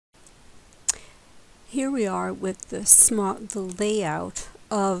Here we are with the layout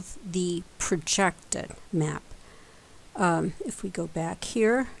of the projected map. If we go back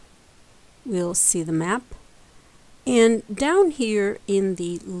here, we'll see the map. And down here in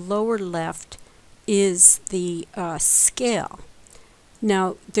the lower left is the scale.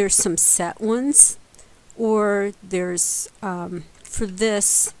 Now, there's some set ones, or there's, for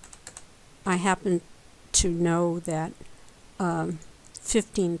this, I happen to know that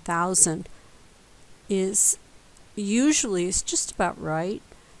 15,000 is just about right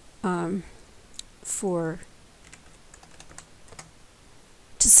to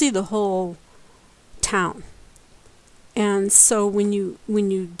see the whole town. And so when you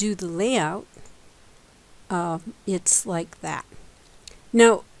do the layout, it's like that.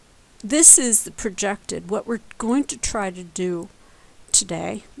 Now, this is the projected. What we're going to try to do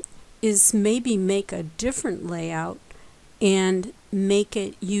today is maybe make a different layout and make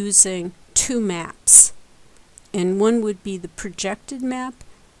it using two maps. And one would be the projected map,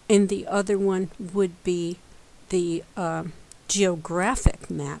 and the other one would be the geographic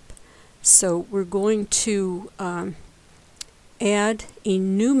map. So we're going to add a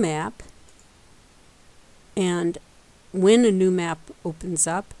new map, and when a new map opens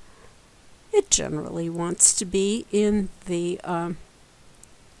up, it generally wants to be in the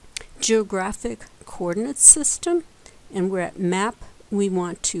geographic coordinate system, and we're at map. We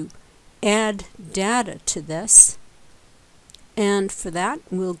want to add data to this, and for that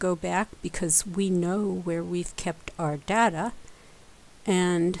we'll go back because we know where we've kept our data,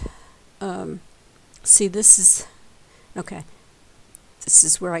 and see, this is okay. This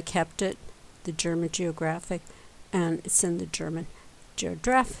is where I kept it, the German geographic, and it's in the German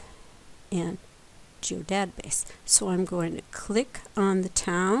geograph and geodatabase. So I'm going to click on the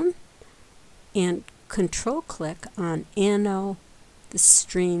town and control click on ANO, the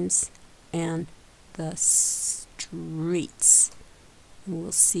streams, and the streets. And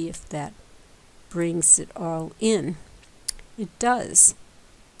we'll see if that brings it all in. It does.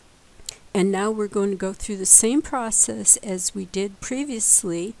 And now we're going to go through the same process as we did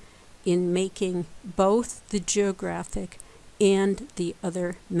previously in making both the geographic and the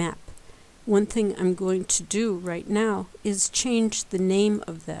other map. One thing I'm going to do right now is change the name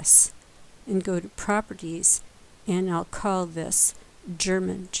of this and go to Properties, and I'll call this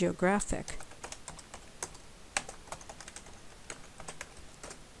German Geographic.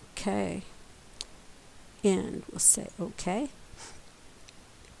 Okay, and we'll say OK,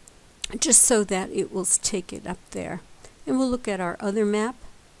 just so that it will take it up there. And we'll look at our other map,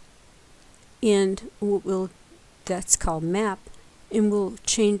 and that's called map, and we'll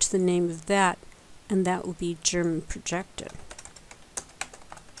change the name of that, and that will be German Projected.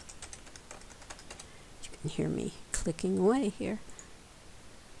 You can hear me clicking away here.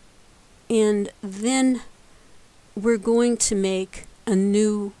 And then we're going to make a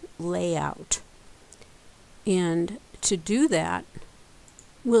new layout. And to do that,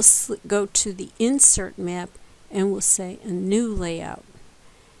 we'll go to the Insert map, and we'll say a new layout.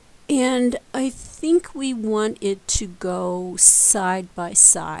 And I think we want it to go side by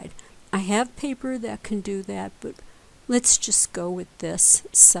side. I have paper that can do that, but let's just go with this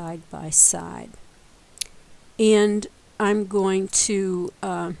side by side. And I'm going to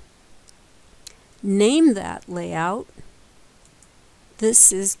name that layout.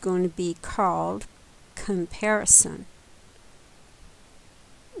 This is going to be called Comparison.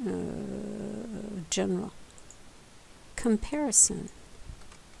 General Comparison.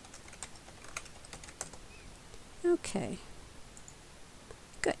 Okay,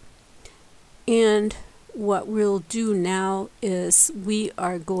 good. And what we'll do now is we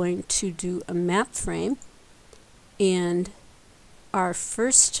are going to do a map frame, and our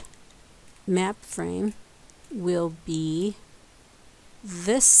first map frame will be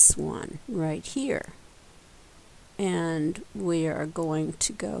this one right here. And we are going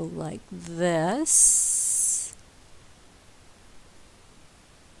to go like this.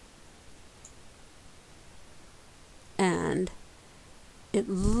 And it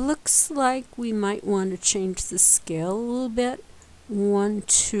looks like we might want to change the scale a little bit. 1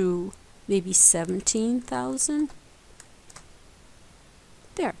 to maybe 17,000.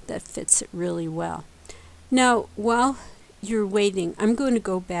 There, that fits it really well. Now, while you're waiting, I'm going to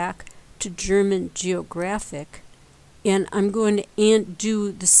go back to German Geographic, and I'm going to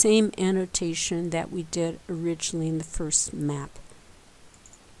do the same annotation that we did originally in the first map.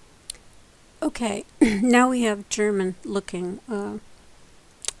 Okay, now we have German looking, and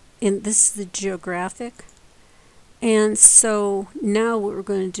this is the geographic. And so now what we're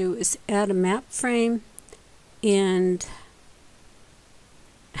going to do is add a map frame, and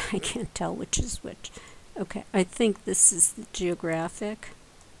I can't tell which is which. Okay, I think this is the geographic.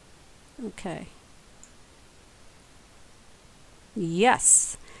 Okay.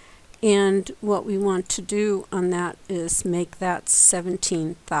 Yes. And what we want to do on that is make that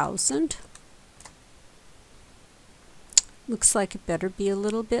 17,000. Looks like it better be a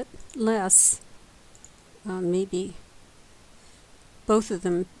little bit less. Maybe both of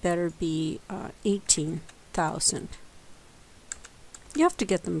them better be 18,000. You have to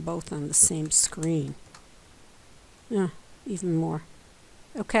get them both on the same screen. Yeah, even more.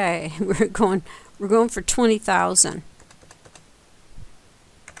 Okay, we're going for 20,000.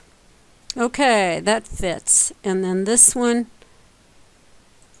 Okay, that fits. And then this one,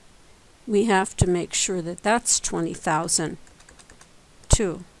 we have to make sure that that's 20,000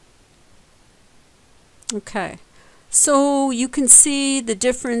 too. Okay, so you can see the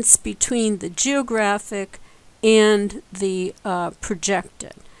difference between the geographic and the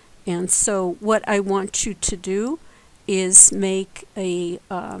projected. And so what I want you to do is make a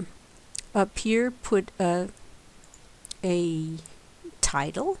up here, put a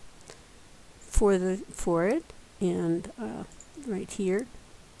title for it, and right here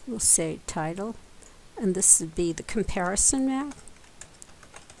we'll say title, and this would be the comparison map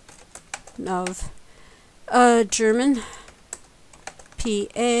of German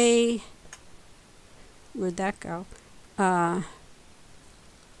PA. Where'd that go?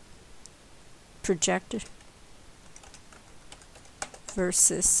 Projected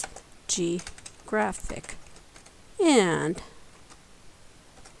versus geographic, and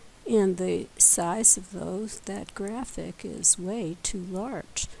the size of that graphic is way too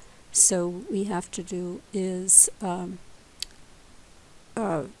large. So what we have to do is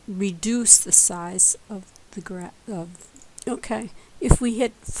reduce the size of the okay, if we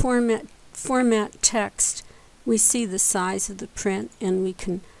hit format text, we see the size of the print, and we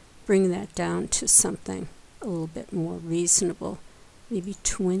can bring that down to something a little bit more reasonable, maybe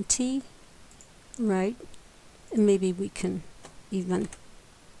 20, right? And maybe we can even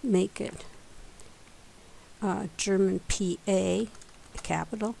make it German PA,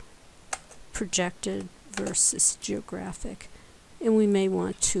 capital, projected versus geographic. And we may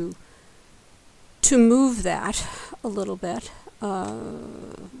want to move that a little bit,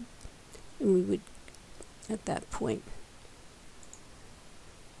 and we would at that point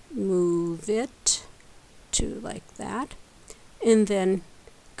move it to like that, and then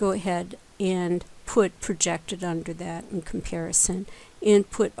go ahead and put projected under that in comparison, and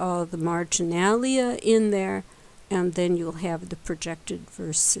put all the marginalia in there, and then you'll have the projected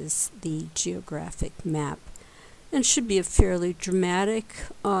versus the geographic map. And should be a fairly dramatic,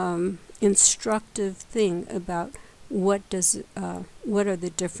 instructive thing about what are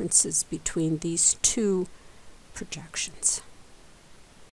the differences between these two projections.